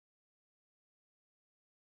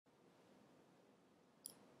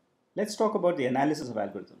Let's talk about the analysis of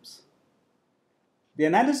algorithms. The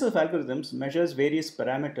analysis of algorithms measures various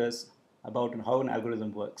parameters about how an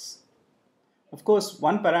algorithm works. Of course,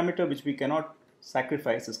 one parameter which we cannot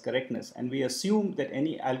sacrifice is correctness, and we assume that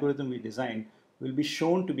any algorithm we design will be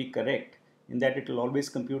shown to be correct in that it will always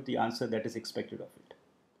compute the answer that is expected of it.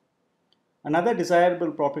 Another desirable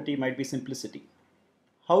property might be simplicity.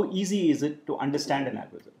 How easy is it to understand an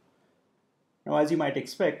algorithm? Now, as you might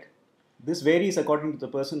expect, this varies according to the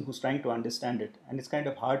person who's trying to understand it, and it's kind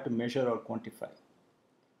of hard to measure or quantify.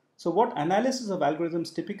 So what analysis of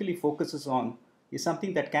algorithms typically focuses on is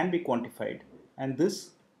something that can be quantified, and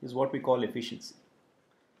this is what we call efficiency.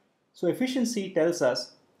 So efficiency tells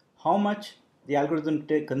us how much the algorithm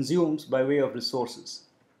consumes by way of resources.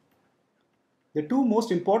 The two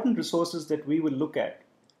most important resources that we will look at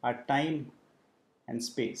are time and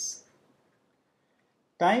space.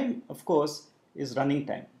 Time, of course, is running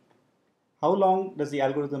time. How long does the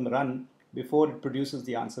algorithm run before it produces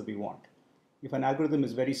the answer we want? If an algorithm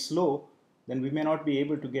is very slow, then we may not be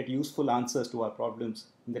able to get useful answers to our problems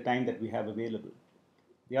in the time that we have available.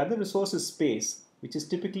 The other resource is space, which is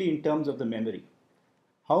typically in terms of the memory.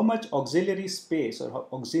 How much auxiliary space or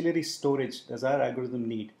auxiliary storage does our algorithm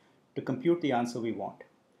need to compute the answer we want?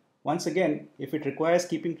 Once again, if it requires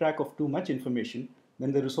keeping track of too much information,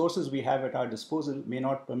 then the resources we have at our disposal may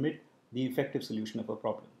not permit the effective solution of a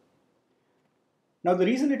problem. Now, the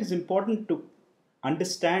reason it is important to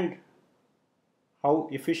understand how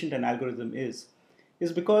efficient an algorithm is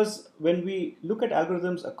because when we look at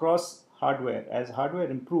algorithms across hardware, as hardware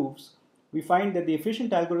improves, we find that the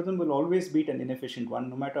efficient algorithm will always beat an inefficient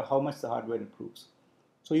one, no matter how much the hardware improves.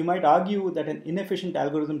 So you might argue that an inefficient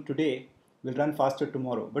algorithm today will run faster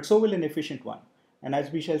tomorrow, but so will an efficient one. And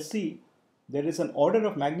as we shall see, there is an order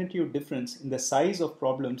of magnitude difference in the size of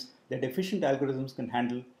problems that efficient algorithms can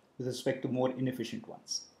handle with respect to more inefficient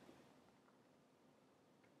ones.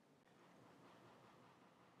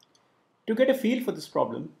 To get a feel for this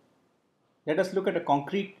problem, let us look at a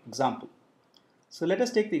concrete example. So let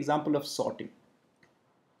us take the example of sorting.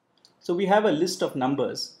 So we have a list of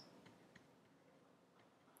numbers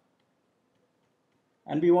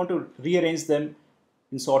and we want to rearrange them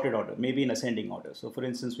in sorted order, maybe in ascending order. So for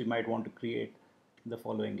instance, we might want to create the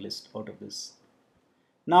following list out of this.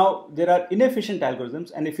 Now there are inefficient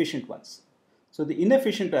algorithms and efficient ones. So the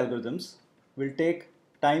inefficient algorithms will take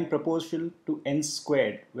time proportional to n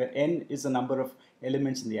squared, where n is the number of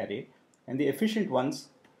elements in the array, and the efficient ones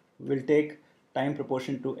will take time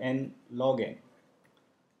proportional to n log n.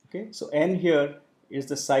 Okay, so n here is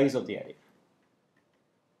the size of the array.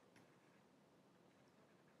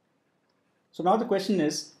 So now the question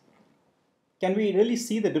is, can we really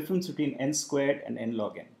see the difference between n squared and n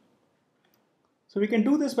log n? So we can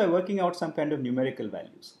do this by working out some kind of numerical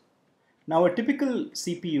values. Now a typical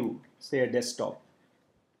CPU, say a desktop,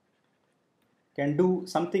 can do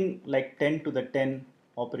something like 10 to the 10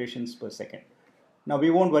 operations per second. Now we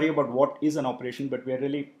won't worry about what is an operation, but we are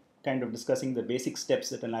really kind of discussing the basic steps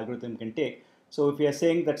that an algorithm can take. So if we are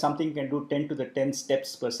saying that something can do 10 to the 10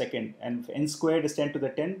 steps per second, and if n squared is 10 to the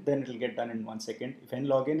 10, then it will get done in 1 second. If n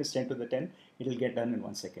log n is 10 to the 10, it will get done in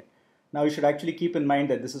 1 second. Now you should actually keep in mind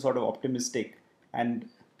that this is sort of optimistic, and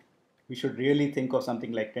we should really think of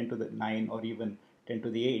something like 10 to the 9 or even 10 to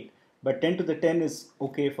the 8. But 10 to the 10 is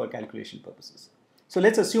okay for calculation purposes. So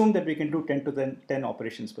let's assume that we can do 10 to the 10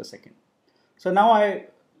 operations per second. So now I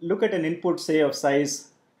look at an input, say, of size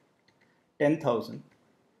 10,000.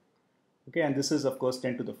 Okay, and this is of course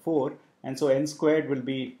 10 to the 4, and so n squared will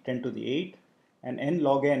be 10 to the 8, and n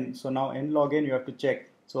log n. So now n log n you have to check.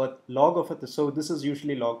 So a log of it. So this is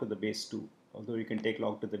usually log to the base 2, although you can take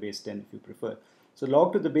log to the base 10 if you prefer. So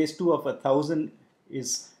log to the base 2 of 1,000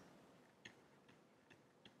 is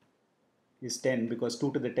 10, because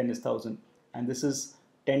 2 to the 10 is 1,000, and this is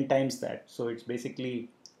 10 times that. So it's basically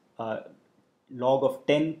log of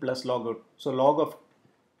 10 plus log of, so log of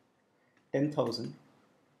 10,000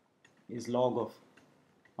 is log of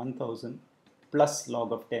 1,000 plus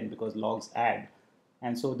log of 10, because logs add,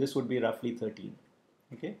 and so this would be roughly 13.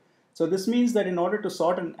 Okay, so this means that in order to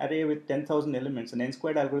sort an array with 10,000 elements, an n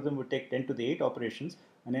squared algorithm would take 10 to the 8 operations,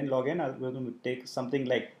 and n log n algorithm would take something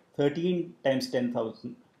like 13 times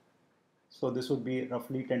 10,000. So this would be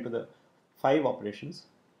roughly 10 to the 5 operations.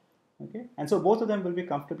 Okay, and so both of them will be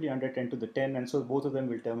comfortably under 10 to the 10, and so both of them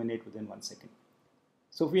will terminate within 1 second.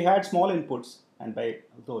 So if we had small inputs, and by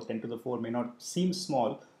although 10 to the 4 may not seem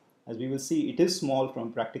small, as we will see, it is small from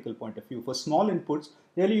a practical point of view. For small inputs,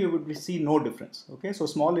 really you would see no difference. Okay, so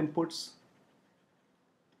small inputs,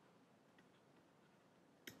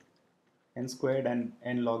 n squared and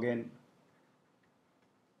n log n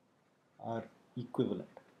are equivalent.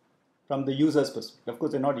 from the user's perspective. Of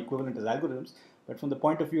course, they're not equivalent as algorithms, but from the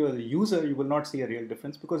point of view of the user, you will not see a real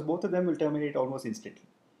difference because both of them will terminate almost instantly.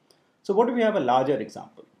 So what do we have a larger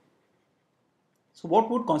example? So what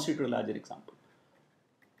would constitute a larger example?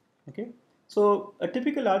 Okay, so a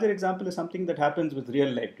typical larger example is something that happens with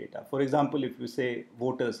real life data. For example, if you say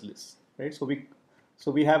voters list, right?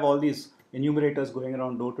 So we have all these enumerators going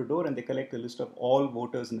around door to door and they collect a list of all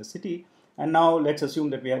voters in the city. And now let's assume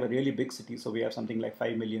that we have a really big city. So we have something like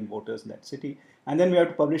 5 million voters in that city. And then we have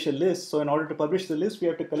to publish a list. So in order to publish the list, we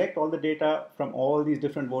have to collect all the data from all these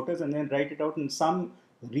different voters and then write it out in some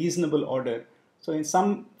reasonable order. So in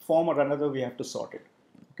some form or another, we have to sort it.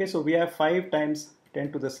 Okay, so we have 5 times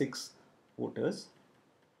 10 to the 6 voters.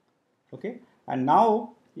 Okay, and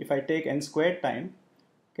now if I take n squared time,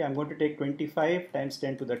 okay, I'm going to take 25 times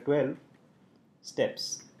 10 to the 12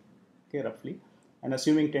 steps, okay, roughly. And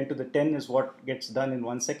assuming 10 to the 10 is what gets done in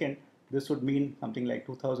 1 second, this would mean something like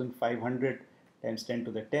 2500 times 10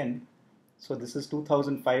 to the 10. So this is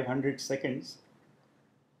 2500 seconds.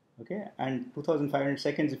 Okay, and 2500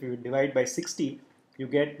 seconds, if you divide by 60, you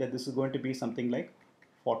get that this is going to be something like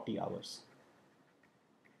 40 hours.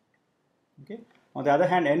 Okay. On the other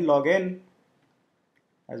hand, n log n,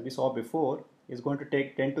 as we saw before, is going to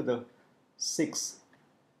take 10 to the 6,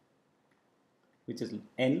 which is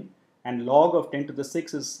n, and log of 10 to the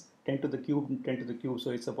 6 is 10 to the cube, 10 to the cube, so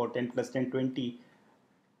it's about 10 plus 10, 20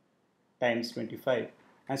 times 25.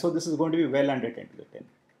 And so this is going to be well under 10 to the 10.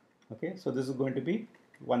 Okay, so this is going to be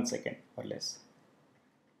 1 second or less.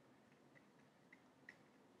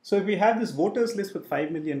 So if we have this voters list with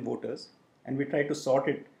 5 million voters and we try to sort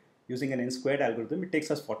it using an n squared algorithm, it takes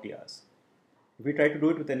us 40 hours. If we try to do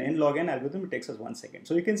it with an n log n algorithm, it takes us 1 second.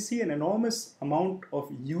 So you can see an enormous amount of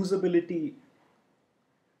usability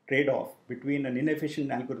trade-off between an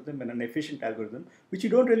inefficient algorithm and an efficient algorithm, which you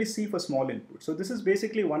don't really see for small inputs. So this is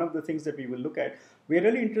basically one of the things that we will look at. We're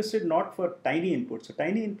really interested not for tiny inputs. So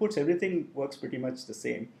tiny inputs, everything works pretty much the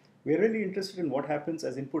same. We're really interested in what happens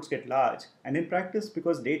as inputs get large. And in practice,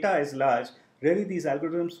 because data is large, really these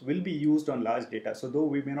algorithms will be used on large data. So though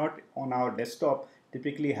we may not on our desktop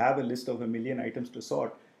typically have a list of 1 million items to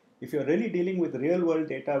sort, if you're really dealing with real world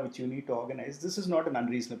data which you need to organize, this is not an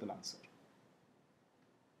unreasonable answer.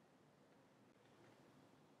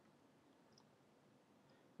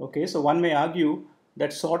 Okay, so one may argue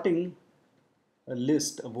that sorting a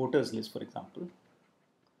list, a voters list, for example,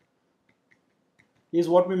 is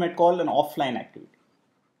what we might call an offline activity,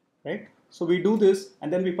 right? So we do this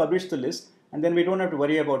and then we publish the list and then we don't have to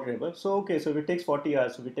worry about it ever. So, okay, so if it takes 40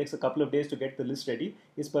 hours, so if it takes a couple of days to get the list ready,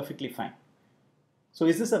 it's perfectly fine. So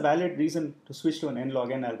is this a valid reason to switch to an n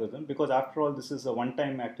log n algorithm? Because after all, this is a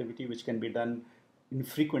one-time activity which can be done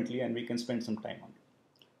infrequently and we can spend some time on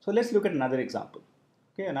it. So let's look at another example.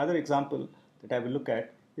 Okay, another example that I will look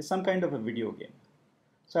at is some kind of a video game.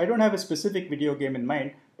 So I don't have a specific video game in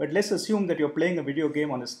mind, but let's assume that you're playing a video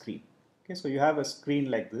game on a screen. Okay, so you have a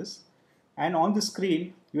screen like this, and on the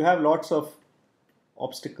screen you have lots of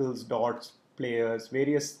obstacles, dots, players,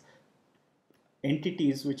 various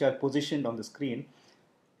entities which are positioned on the screen,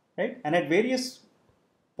 right? And at various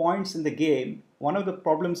points in the game, one of the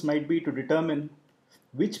problems might be to determine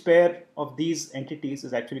which pair of these entities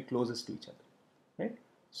is actually closest to each other. Right?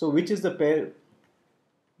 So which is the pair,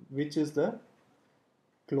 which is the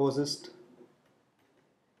closest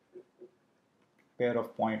pair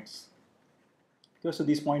of points? Okay, so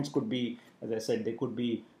these points could be, as I said, they could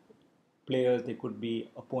be players, they could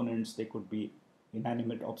be opponents, they could be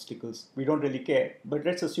inanimate obstacles. We don't really care, but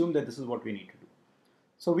let's assume that this is what we need to do.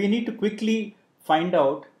 So we need to quickly find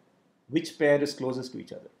out which pair is closest to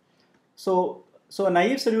each other. So a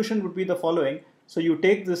naive solution would be the following. So you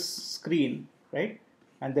take this screen, right?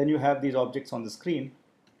 And then you have these objects on the screen,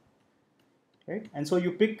 right? And so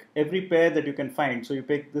you pick every pair that you can find. So you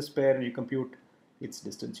pick this pair and you compute its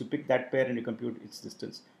distance. You pick that pair and you compute its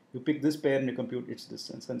distance. You pick this pair and you compute its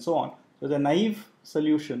distance, and so on. So the naive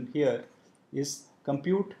solution here is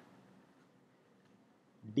compute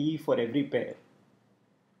D for every pair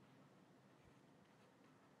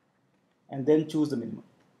and then choose the minimum.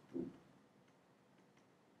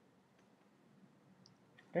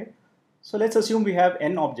 Right? So let's assume we have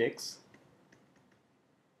n objects.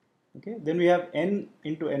 Okay, then we have n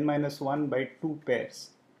into n minus 1 by 2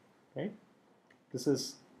 pairs. Right? This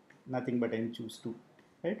is nothing but n choose 2.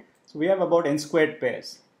 Right? So we have about n squared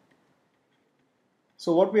pairs.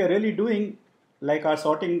 So what we are really doing, like our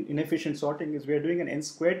sorting, inefficient sorting, is we are doing an n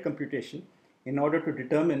squared computation in order to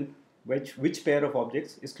determine which pair of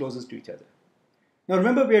objects is closest to each other. Now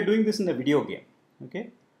remember, we are doing this in a video game.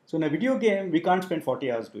 Okay? So in a video game, we can't spend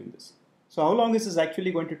 40 hours doing this. So how long is this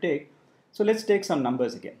actually going to take? So let's take some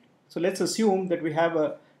numbers again. So let's assume that we have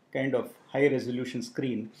a kind of high resolution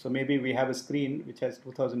screen. So maybe we have a screen which has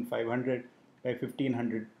 2500 by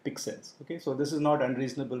 1500 pixels. Okay, so this is not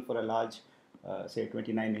unreasonable for a large, say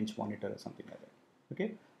 29-inch monitor or something like that.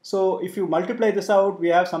 Okay, so if you multiply this out, we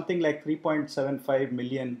have something like 3.75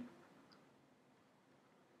 million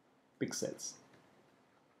pixels.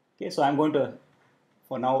 Okay, so I'm going to,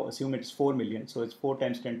 for now, assume it's 4 million. So it's 4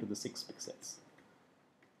 times 10 to the 6 pixels.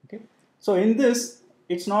 Okay, so in this,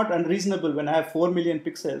 it's not unreasonable when I have 4 million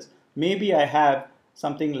pixels. Maybe I have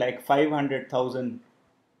something like 500,000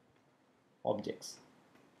 objects.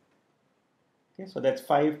 Okay, so that's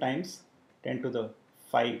 5 times 10 to the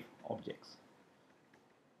 5 objects.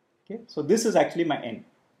 Okay, so this is actually my n,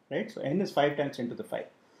 right? So n is 5 times 10 to the 5.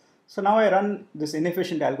 So now I run this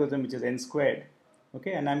inefficient algorithm, which is n squared.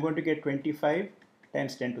 Okay, and I'm going to get 25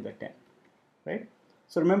 times 10 to the 10, right?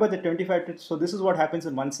 So remember the 25, so this is what happens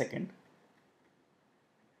in 1 second.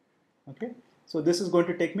 Okay, so this is going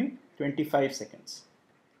to take me 25 seconds.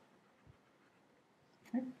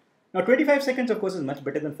 Okay. Now 25 seconds of course is much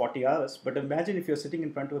better than 40 hours, but imagine if you're sitting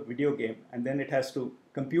in front of a video game and then it has to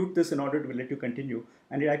compute this in order to let you continue,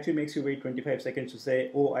 and it actually makes you wait 25 seconds to say,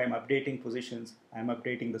 oh, I'm updating positions, I'm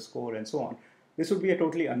updating the score and so on. This would be a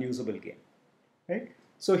totally unusable game, right?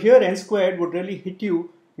 So here n squared would really hit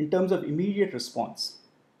you in terms of immediate response.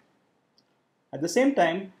 At the same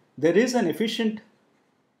time, there is an efficient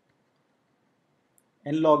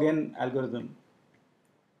n log n algorithm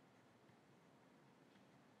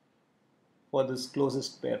for this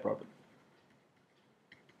closest pair problem.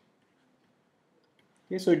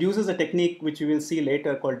 Okay, so it uses a technique which we will see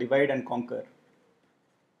later called divide and conquer.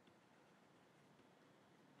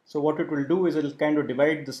 So what it will do is it will kind of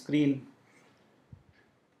divide the screen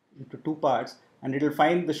into two parts, and it will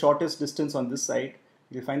find the shortest distance on this side,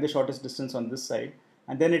 it will find the shortest distance on this side,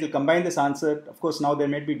 and then it will combine this answer. Of course, now there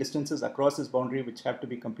may be distances across this boundary which have to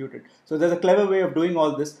be computed. So there's a clever way of doing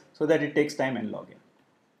all this so that it takes time n log n.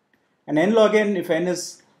 And n log n, if n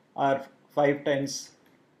is are 5 times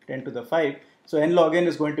 10 to the 5, so n log n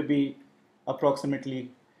is going to be approximately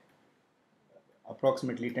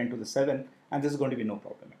 10 to the 7, and this is going to be no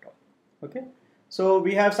problem at all. Okay, so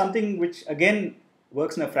we have something which again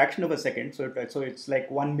works in a fraction of a second, so it's like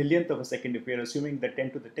 1/1,000,000th of a second if we are assuming that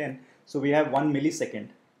 10 to the 10. So we have 1 millisecond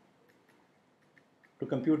to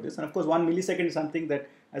compute this, and of course 1 millisecond is something that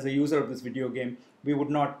as a user of this video game we would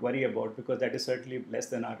not worry about, because that is certainly less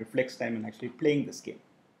than our reflex time in actually playing this game.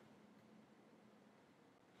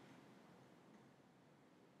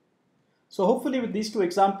 So hopefully with these two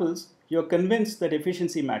examples you're convinced that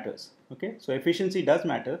efficiency matters. Okay, so efficiency does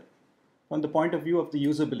matter from the point of view of the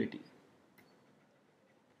usability.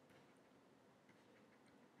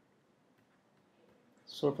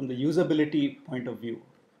 So from the usability point of view,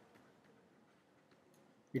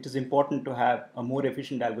 it is important to have a more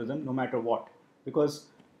efficient algorithm no matter what, because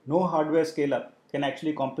no hardware scale up can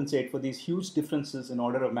actually compensate for these huge differences in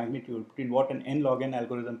order of magnitude between what an n log n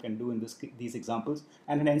algorithm can do in these examples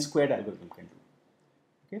and an n squared algorithm can do.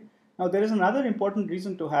 Okay? Now there is another important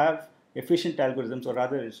reason to have efficient algorithms, or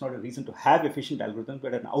rather it's not a reason to have efficient algorithms,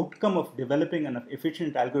 but an outcome of developing an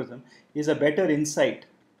efficient algorithm is a better insight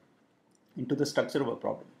into the structure of a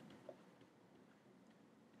problem.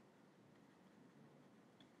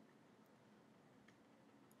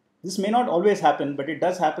 This may not always happen, but it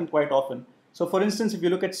does happen quite often. So for instance, if you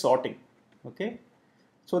look at sorting, okay,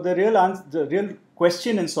 so the real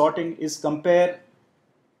question in sorting is compare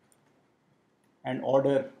and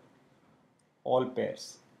order all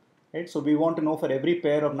pairs, right? So we want to know for every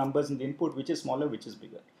pair of numbers in the input which is smaller, which is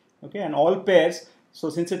bigger, okay, and all pairs. So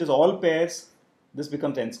since it is all pairs, this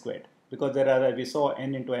becomes n squared, because there are, we saw,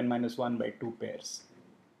 n into n minus 1 by 2 pairs.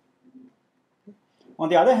 On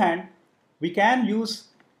the other hand, we can use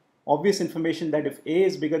obvious information that if A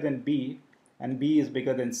is bigger than B and B is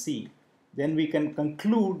bigger than C, then we can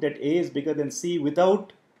conclude that A is bigger than C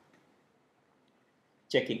without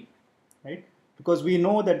checking, right? Because we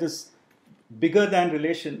know that this bigger than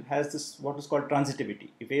relation has this what is called transitivity.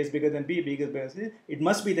 If A is bigger than B, B is bigger than C, it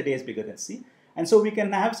must be that A is bigger than C. And so we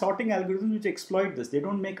can have sorting algorithms which exploit this. They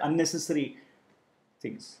don't make unnecessary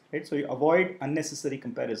things, right? So you avoid unnecessary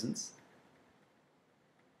comparisons.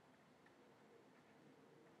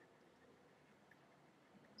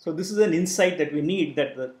 So this is an insight that we need,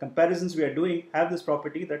 that the comparisons we are doing have this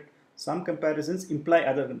property that some comparisons imply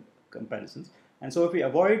other comparisons. And so if we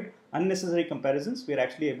avoid unnecessary comparisons, we are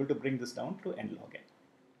actually able to bring this down to n log n,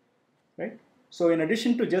 right? So in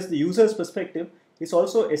addition to just the user's perspective, it's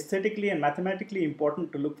also aesthetically and mathematically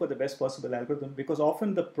important to look for the best possible algorithm, because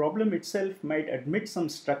often the problem itself might admit some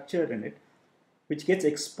structure in it which gets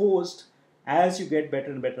exposed as you get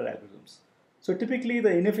better and better algorithms. So typically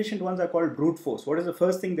the inefficient ones are called brute force. What is the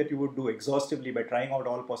first thing that you would do exhaustively by trying out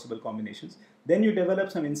all possible combinations? Then you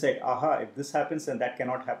develop some insight, aha, if this happens then that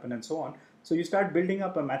cannot happen and so on. So you start building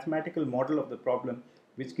up a mathematical model of the problem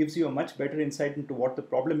which gives you a much better insight into what the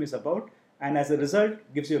problem is about, and as a result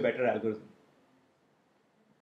gives you a better algorithm.